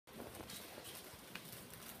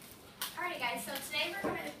so today we're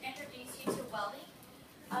going to introduce you to welding.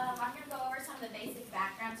 I'm going to go over some of the basic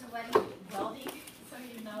backgrounds of welding so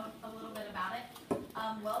you know a little bit about it.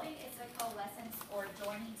 Welding is the coalescence or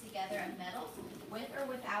joining together of metals with or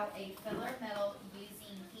without a filler metal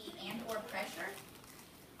using heat and or pressure.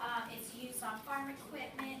 It's used on farm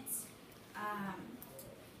equipment,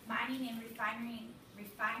 mining and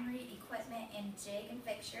refinery equipment, and jig and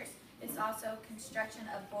fixtures. It's also construction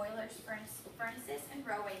of boilers, furnaces, and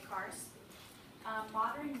railway cars.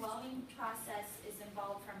 Modern welding process is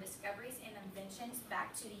involved from discoveries and inventions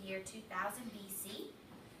back to the year 2000 BC,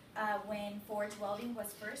 when forge welding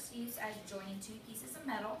was first used as joining two pieces of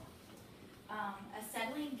metal.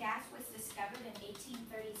 Acetylene gas was discovered in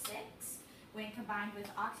 1836. When combined with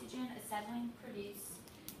oxygen, acetylene produced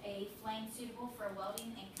a flame suitable for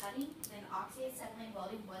welding and cutting. Then oxyacetylene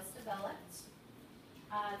welding was developed.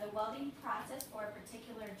 The welding process for a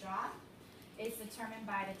particular job is determined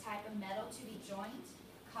by the type of metal to be joined,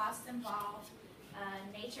 cost involved,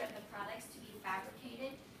 nature of the products to be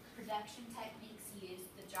fabricated, production techniques used,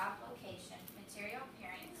 the job location, material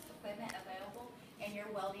appearance, equipment available, and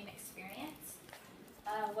your welding experience.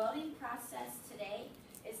 Welding process today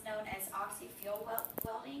is known as oxy-fuel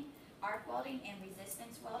welding, arc welding, and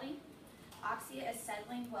resistance welding.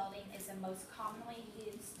 Oxyacetylene welding is the most commonly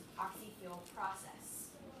used oxy-fuel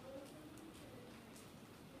process.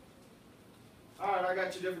 Alright, I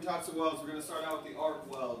got you different types of welds. We're going to start out with the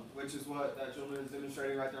arc weld, which is what that gentleman is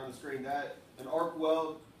demonstrating right there on the screen. An arc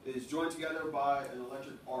weld is joined together by an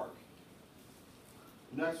electric arc.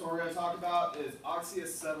 The next one we're going to talk about is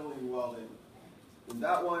oxyacetylene welding. And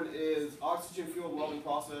that one is oxygen-fueled welding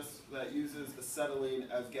process that uses acetylene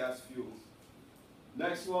as gas fuel.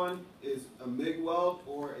 Next one is a MIG weld,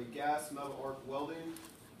 or a gas metal arc welding,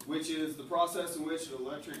 which is the process in which an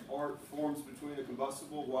electric arc forms between a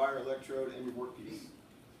combustible wire electrode and your workpiece.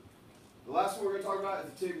 The last one we're going to talk about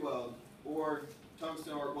is a TIG weld, or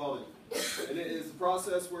tungsten arc welding. And it is the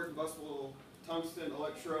process where a combustible tungsten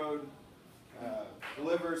electrode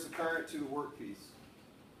delivers the current to the workpiece.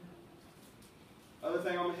 Other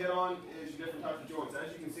thing I'm going to hit on is your different types of joints.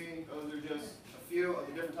 As you can see, those are just a few of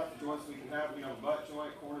the different types of joints we can have. We have a butt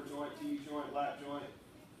joint, corner joint, T-joint, lat joint,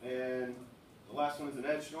 and the last one is an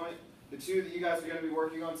edge joint. The two that you guys are going to be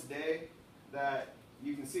working on today that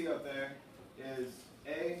you can see up there is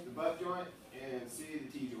A, the butt joint, and C,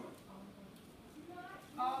 the T-joint.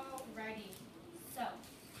 Alrighty.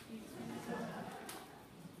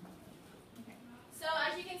 So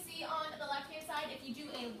as you can see on the left-hand side, if you do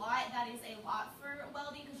a lot, that is a lot for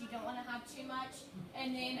welding because you don't want to have too much,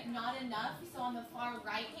 and then not enough. So on the far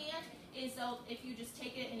right-hand is so if you just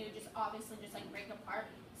take it and it would just obviously just like break apart.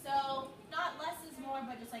 So not less is more,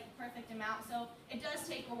 but just like perfect amount. So it does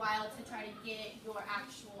take a while to try to get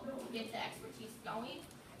the expertise going.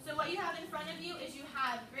 So what you have in front of you is you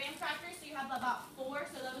have graham crackers. So you have about 4.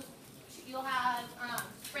 So those you'll have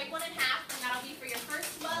break one in half, and that'll be for your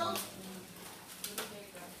first weld.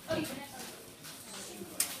 Oh, you finished?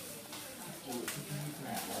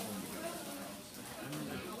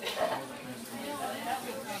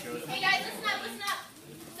 Hey guys, listen up.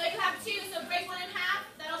 So you have 2, so break one in half.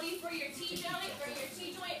 That'll be for your T-joint or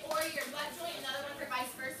your butt joint, another one for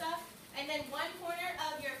vice versa. And then one corner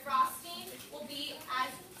of your frosting will be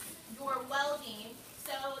as your welding.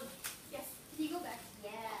 So, yes? Can you go back?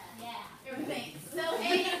 Yeah. Thanks. So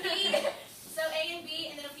A and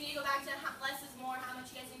B, and then if you need to go back to less is more, how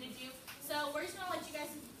much you guys need to do. So we're just going to let you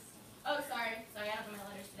guys, sorry, I don't have my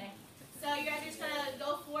letters today. So you guys are just going to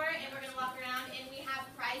go for it, and we're going to walk around, and we have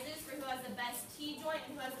prizes for who has the best T-joint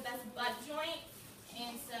and who has the best butt joint.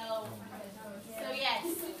 And so yes.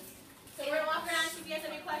 So we're going to walk around and see if you guys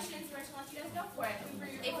have any questions. We're just going to let you guys go for it.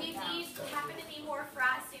 If you happen to need more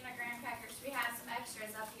frosting or graham crackers, we have some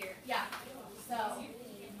extras up here. Yeah. So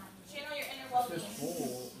channel your inner welding. This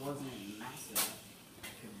hole wasn't massive.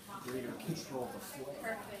 Greater control of the flow.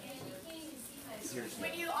 Perfect. Seriously.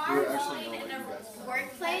 When you are welding in a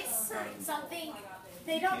workplace,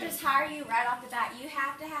 they don't just hire you right off the bat. You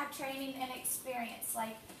have to have training and experience.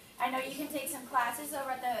 Like, I know you can take some classes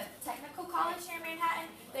over at the technical college here in Manhattan.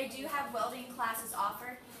 They do have welding classes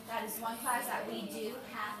offered. That is one class that we do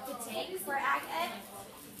have to take for Ag Ed.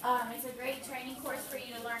 It's a great training course for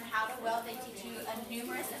you to learn how to weld. They teach you a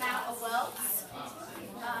numerous amount of welds.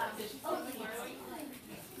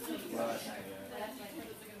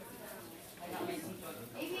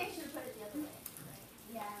 Maybe I should put it the other way.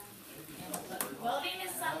 Yeah. Welding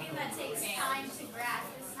is something that takes time to grasp.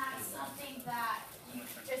 It's not something that you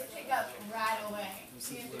just pick up right away.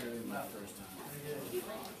 This is literally my first time.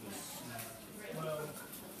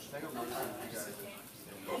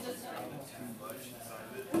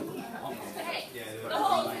 Hey,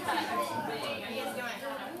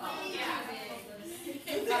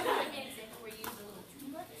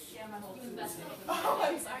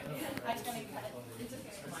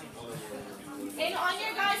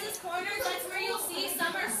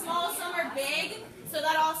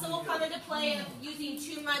 come into play of using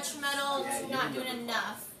too much metal to not doing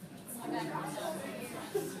enough.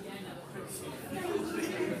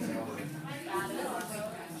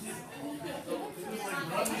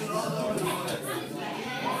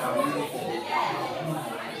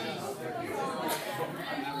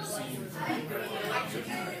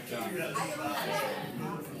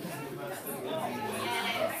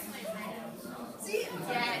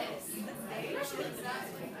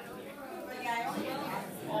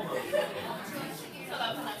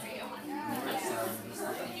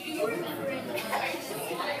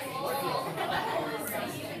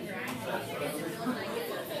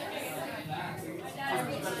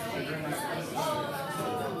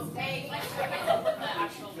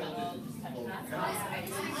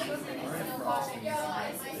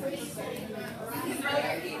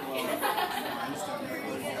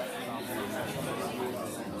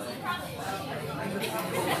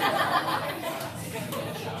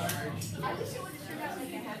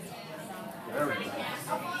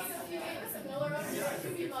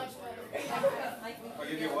 I'll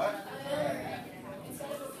give you what?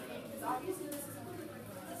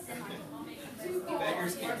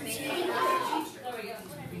 Beggars can't be choosers.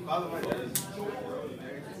 By the way,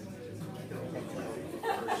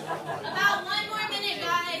 About 1 more minute,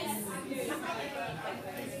 guys.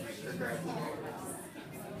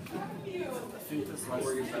 I think this last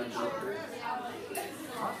graham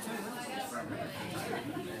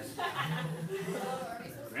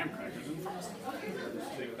crackers in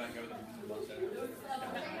front.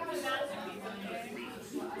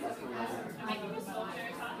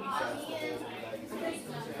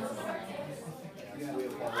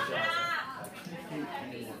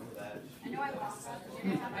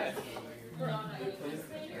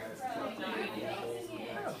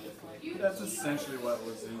 That's essentially what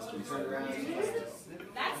was in Street.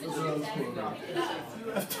 That's You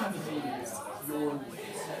have time to do this your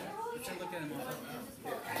ways.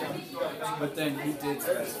 But then he did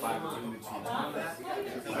specify between the two times. I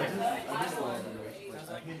just love it. 34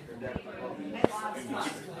 seconds.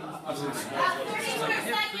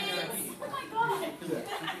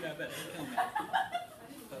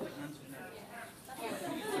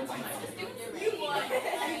 Oh my god. You won.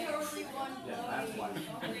 Yeah, that's why.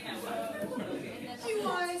 You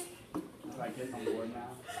won. If I get on board now.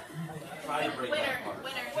 Try to break that apart.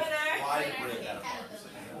 Winner. Try to break that apart.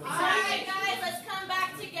 Alright guys, let's come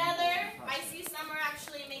back together. I see some are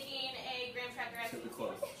actually making a graham cracker at Super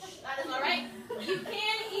close. That is alright. You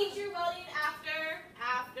can eat your welding after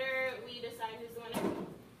we decide who's the winner.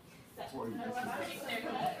 Pretty clear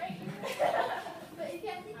cut, right?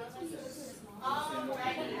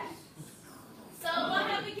 Alrighty. So what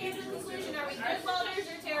have we came to the conclusion? Are we good welders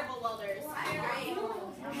or terrible welders?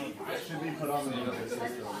 It should be put on the other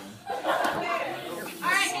system.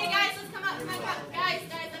 Alright, hey guys, let's come up. Guys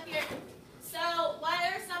up here. So what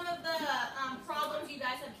are some of the problems you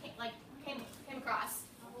guys have came across?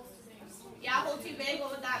 Yeah, hole too big. What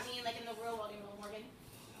would that mean, like in the real welding world, Morgan?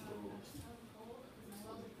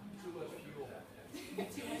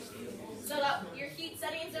 So that your heat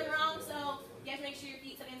settings are wrong. So you have to make sure your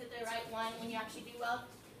heat settings are the right one when you actually do weld.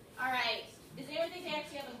 All right. Does anyone think they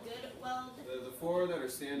actually have a good weld? the four that are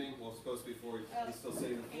standing, well, supposed to be four, he's still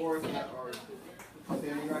sitting. The four that are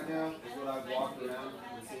standing right now is what I've walked around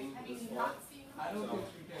and seen this far. So,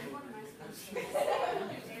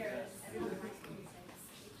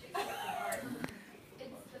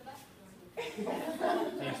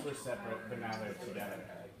 These were separate, but now they're together.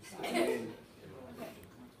 I mean,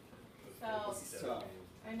 So it's tough.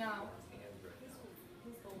 I know.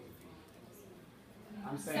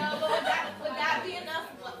 I'm So saying. would that be enough?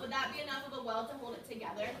 Would that be enough of a weld to hold it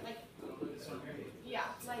together? Like, yeah.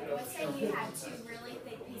 Like, let's say you had two really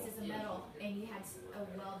thick pieces of metal and you had a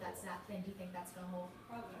weld that's that thin. Do you think that's gonna hold?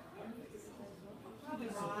 All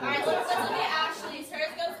right. Let's look at Ashley's.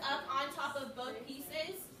 Hers goes up on top of both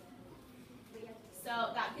pieces. So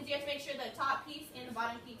that because you have to make sure the top piece and the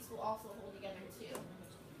bottom piece will also hold together too.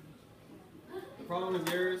 The problem with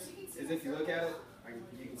yours is if you look at it,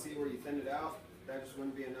 you can see where you thinned it out. That just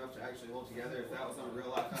wouldn't be enough to actually hold together if that was on a real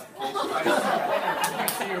life application. I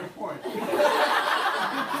see your point.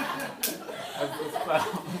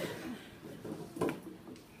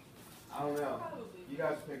 I don't know. You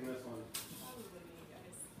guys are picking this one.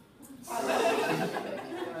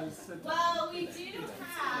 Well, we do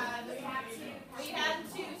have. We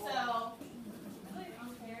have two. So.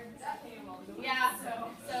 Yeah.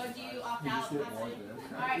 So do you opt out? All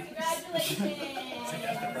right. Congratulations.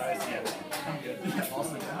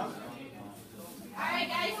 Also down.